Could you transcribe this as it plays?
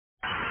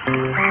Please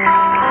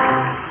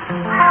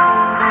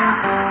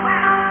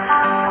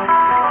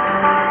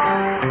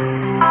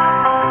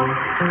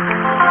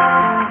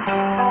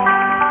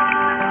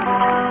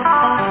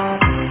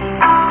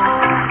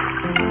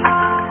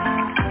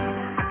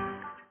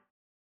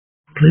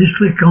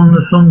click on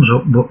the thumbs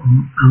up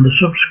button and the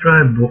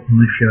subscribe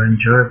button if you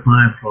enjoyed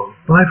my vlog.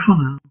 Bye for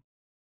now.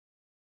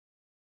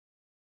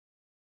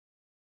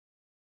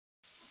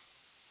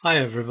 Hi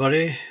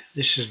everybody,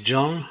 this is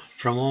John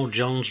from Old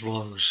John's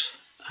Vlogs,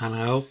 and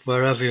I hope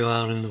wherever you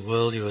are in the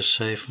world you are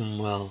safe and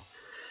well.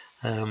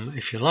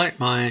 If you like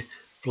my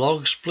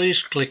vlogs,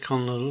 please click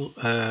on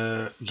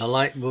the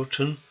like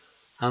button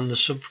and the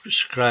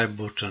subscribe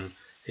button.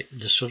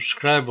 The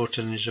subscribe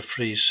button is a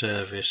free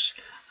service,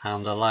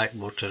 and the like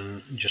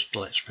button just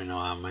lets me know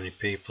how many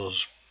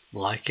people's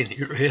liking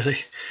it really.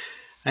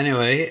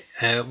 Anyway,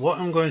 what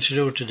I'm going to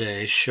do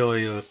today is show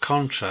you a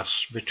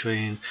contrast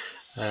between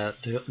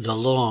the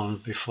lawn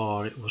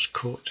before it was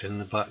cut in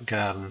the back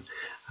garden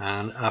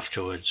and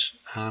afterwards.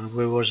 And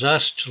we was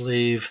asked to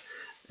leave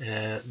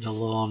the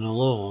lawn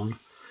alone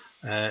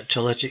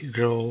to let it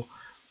grow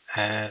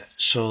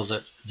so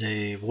that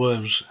the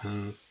worms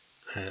and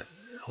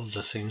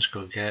other things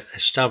could get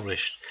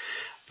established.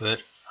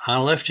 But I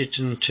left it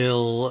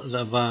until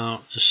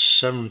about the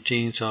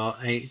 17th or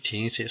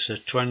 18th, it's the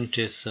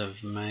 20th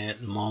of May at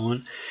the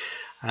moment,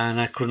 and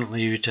I couldn't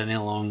leave it any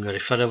longer.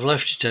 If I'd have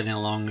left it any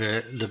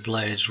longer, the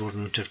blades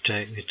wouldn't have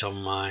taken it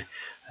on my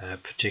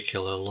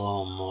particular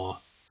lawnmower.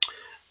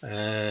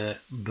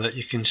 But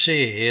you can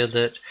see here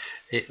that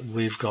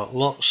we've got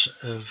lots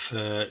of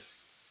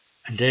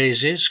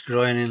daisies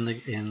growing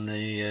in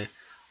the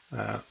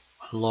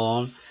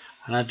lawn,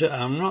 and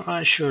I'm not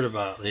right sure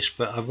about this,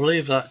 but I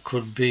believe that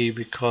could be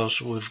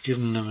because we've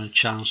given them a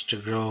chance to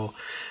grow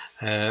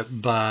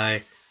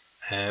by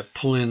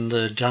pulling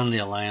the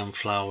dandelion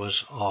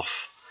flowers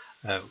off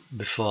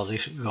before they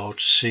go to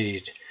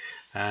seed.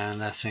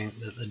 And I think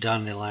that the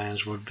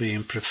dandelions would be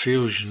in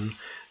profusion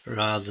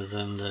rather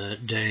than the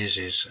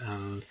daisies.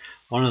 And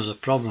one of the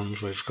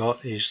problems we've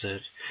got is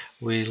that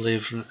we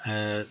live,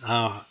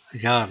 our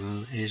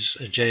garden is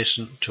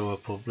adjacent to a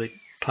public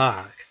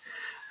park,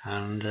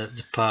 and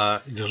the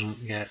park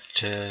doesn't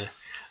get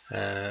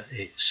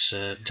its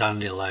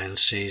dandelion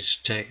seeds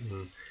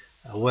taken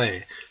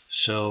away,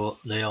 so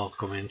they all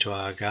come into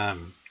our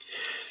garden.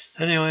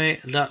 Anyway,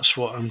 that's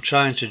what I'm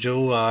trying to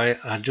do. I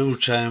do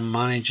try and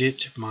manage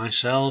it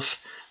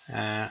myself,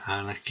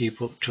 and I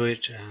keep up to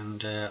it,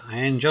 and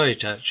I enjoy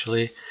it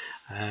actually.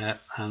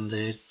 And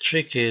the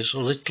trick is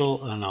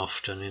little and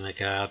often in a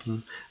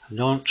garden, and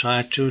don't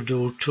try to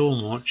do too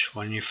much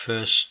when you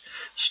first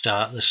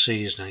start the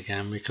season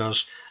again,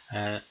 because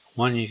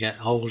when you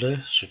get older,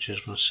 such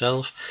as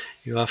myself,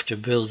 you have to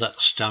build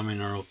that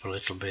stamina up a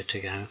little bit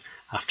again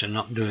after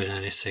not doing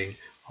anything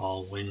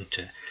all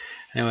winter.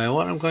 Anyway,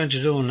 what I'm going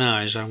to do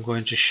now is I'm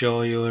going to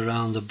show you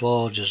around the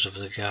borders of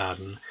the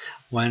garden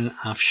when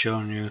I've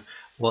shown you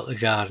what the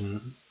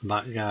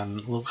back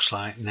garden looks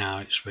like now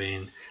it's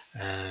been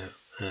had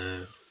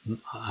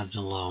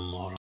the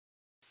lawnmower.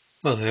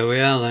 Well, here we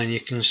are then. You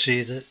can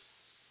see that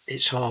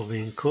it's all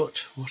been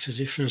cut. What a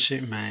difference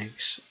it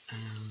makes,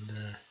 and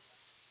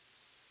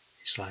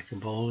it's like a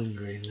bowling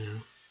green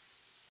now.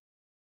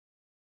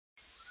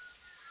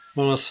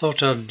 Well, I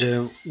thought I'd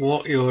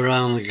walk you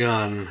around the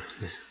garden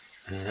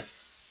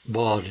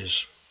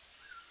borders.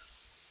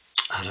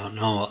 I don't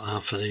know what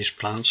half of these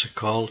plants are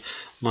called.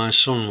 My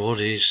son would,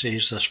 he's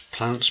the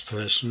plants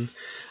person.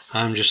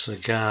 I'm just the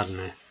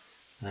gardener,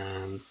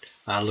 and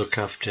I look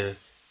after,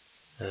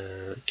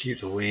 keep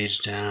the weeds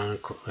down,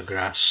 cut the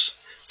grass,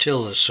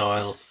 till the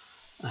soil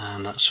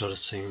and that sort of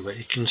thing. But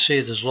you can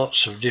see there's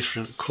lots of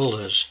different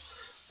colours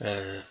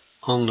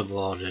on the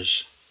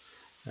borders,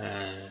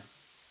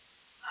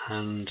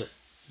 and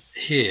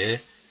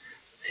here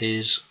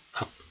is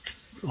a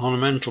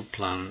ornamental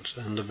plant,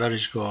 and the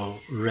berries go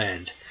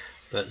red,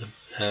 but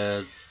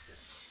the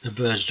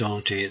birds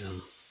don't eat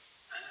them,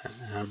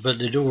 but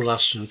they do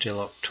last until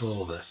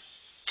October.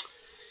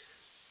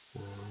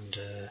 And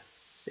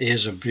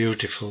here's a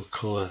beautiful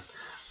colour,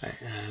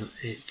 and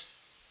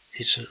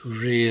it's a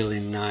really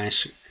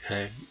nice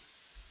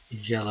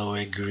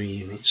yellowy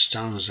green. It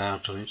stands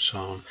out on its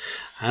own,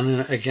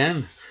 and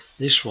again,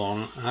 this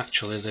one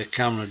actually the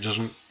camera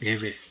doesn't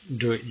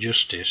do it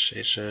justice.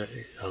 It's a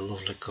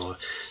lovely colour.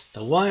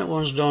 The white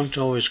ones don't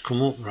always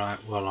come up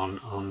right well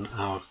on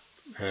our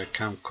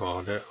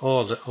camcorder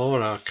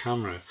or our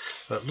camera,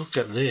 but look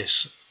at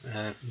this.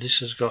 This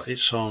has got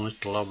its own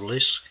little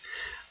obelisk,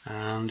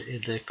 and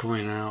they're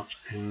coming out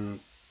in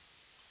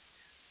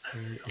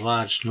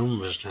large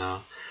numbers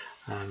now,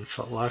 and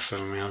for the life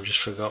of me I've just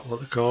forgot what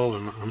they call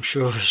them. I'm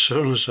sure as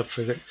soon as I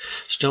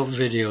stop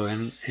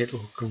videoing it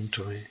will come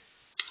to me.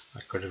 I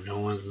could have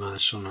done with my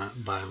son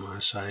by my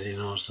side, he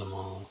knows them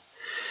all.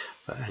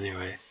 But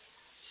anyway,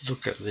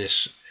 look at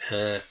this.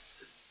 I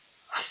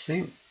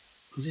think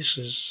this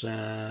is,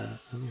 let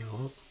me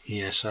look.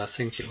 Yes, I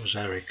think it was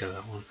Erica,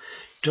 that one.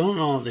 Don't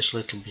know what this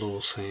little blue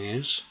thing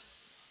is.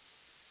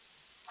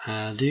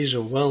 These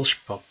are Welsh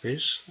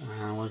poppies,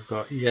 and we've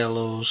got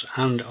yellows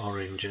and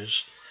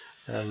oranges,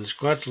 and there's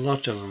quite a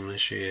lot of them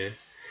this year.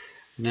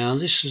 Now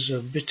this is a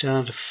bit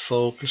out of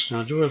focus,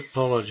 and I do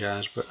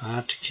apologise, but I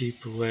had to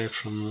keep away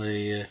from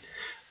the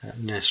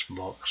nest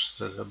box.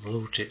 The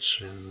blue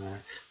tits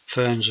and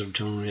ferns have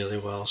done really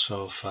well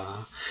so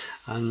far,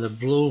 and the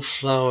blue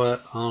flower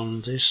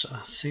on this,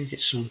 I think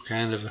it's some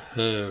kind of a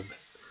herb,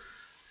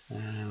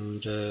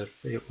 and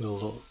it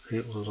will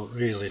look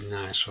really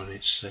nice when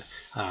it's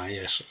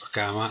yes, look,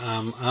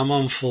 I'm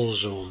on full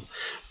zoom,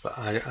 but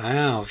I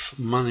have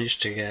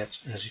managed to get,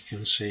 as you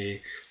can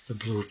see, the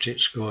blue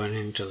tits going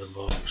into the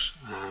box,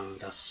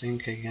 and I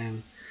think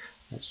again,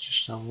 let's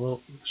just have a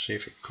look, see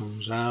if it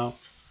comes out.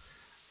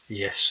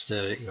 Yes,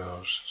 there it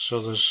goes.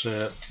 So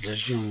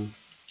there's young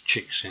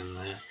chicks in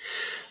there.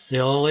 The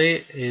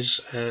holly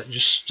is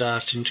just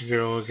starting to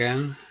grow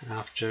again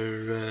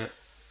after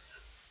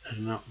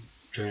not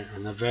doing,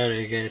 and a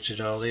variegated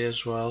holly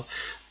as well.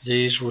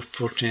 These were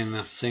put in,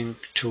 I think,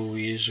 2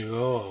 years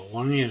ago or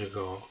 1 year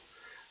ago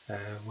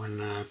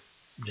when I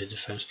did the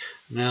fence.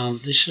 Now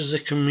this is the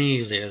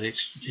camellia.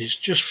 It's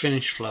just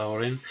finished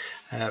flowering,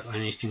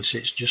 and you can see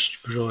it's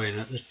just growing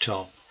at the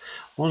top.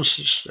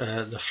 Once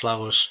the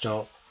flowers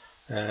stop,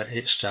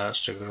 it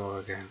starts to grow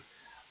again.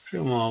 A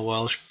few more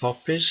Welsh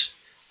poppies.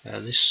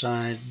 This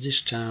side,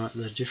 this time at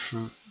the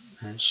different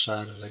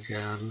side of the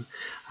garden.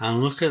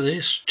 And look at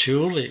this,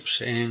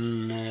 tulips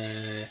in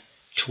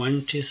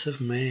 20th of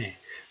May.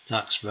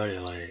 That's very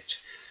late,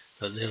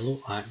 but they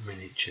look like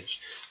miniatures.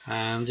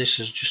 And this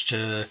is just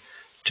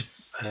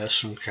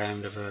some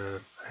kind of a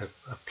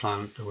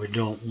plant that we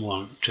don't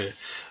want to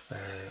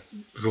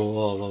go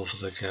all over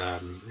the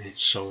garden.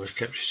 So we've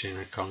kept it in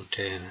a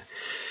container.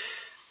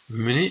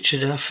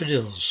 Miniature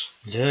daffodils,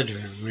 they're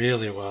doing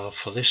really well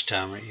for this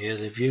time of year.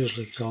 They've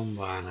usually gone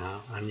by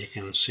now, and you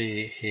can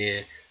see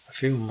here a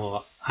few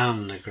more,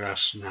 and the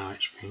grass now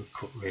it's been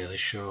cut really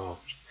short.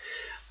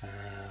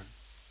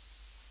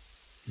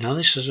 Now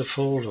this is a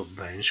fold-up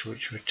bench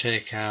which we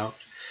take out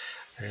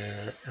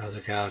of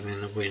the garden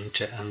in the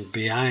winter, and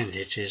behind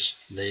it is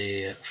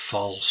the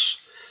false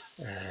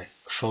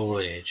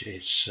foliage.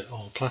 It's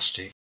all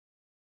plastic,